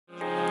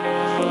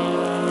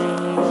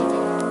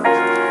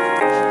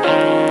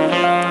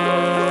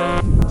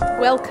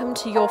Welcome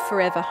to your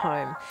forever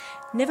home.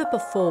 Never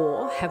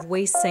before have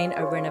we seen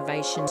a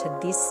renovation to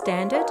this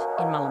standard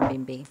in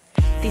Mullumbimby.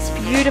 This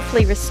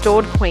beautifully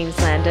restored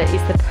Queenslander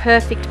is the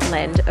perfect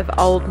blend of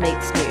old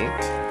meets new.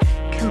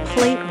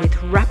 Complete with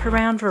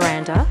wraparound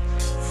veranda,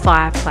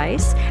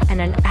 fireplace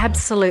and an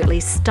absolutely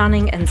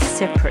stunning and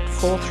separate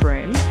fourth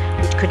room,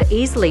 which could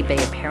easily be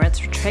a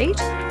parents' retreat,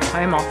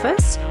 home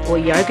office or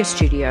yoga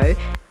studio,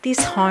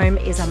 this home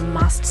is a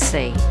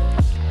must-see.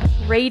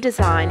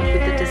 Redesigned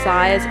with the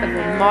desires of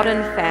a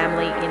modern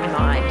family in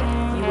mind,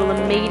 you will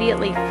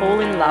immediately fall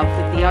in love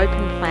with the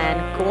open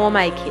plan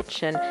gourmet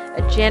kitchen,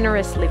 a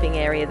generous living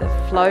area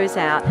that flows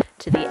out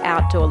to the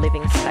outdoor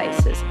living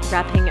spaces,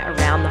 wrapping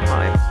around the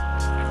home.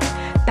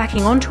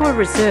 Backing onto a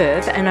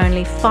reserve and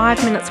only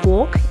 5 minutes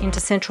walk into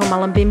central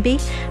Mullumbimby,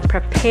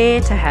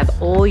 prepare to have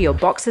all your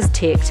boxes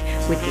ticked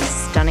with this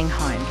stunning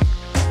home.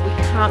 We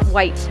can't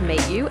wait to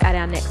meet you at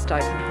our next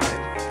open home.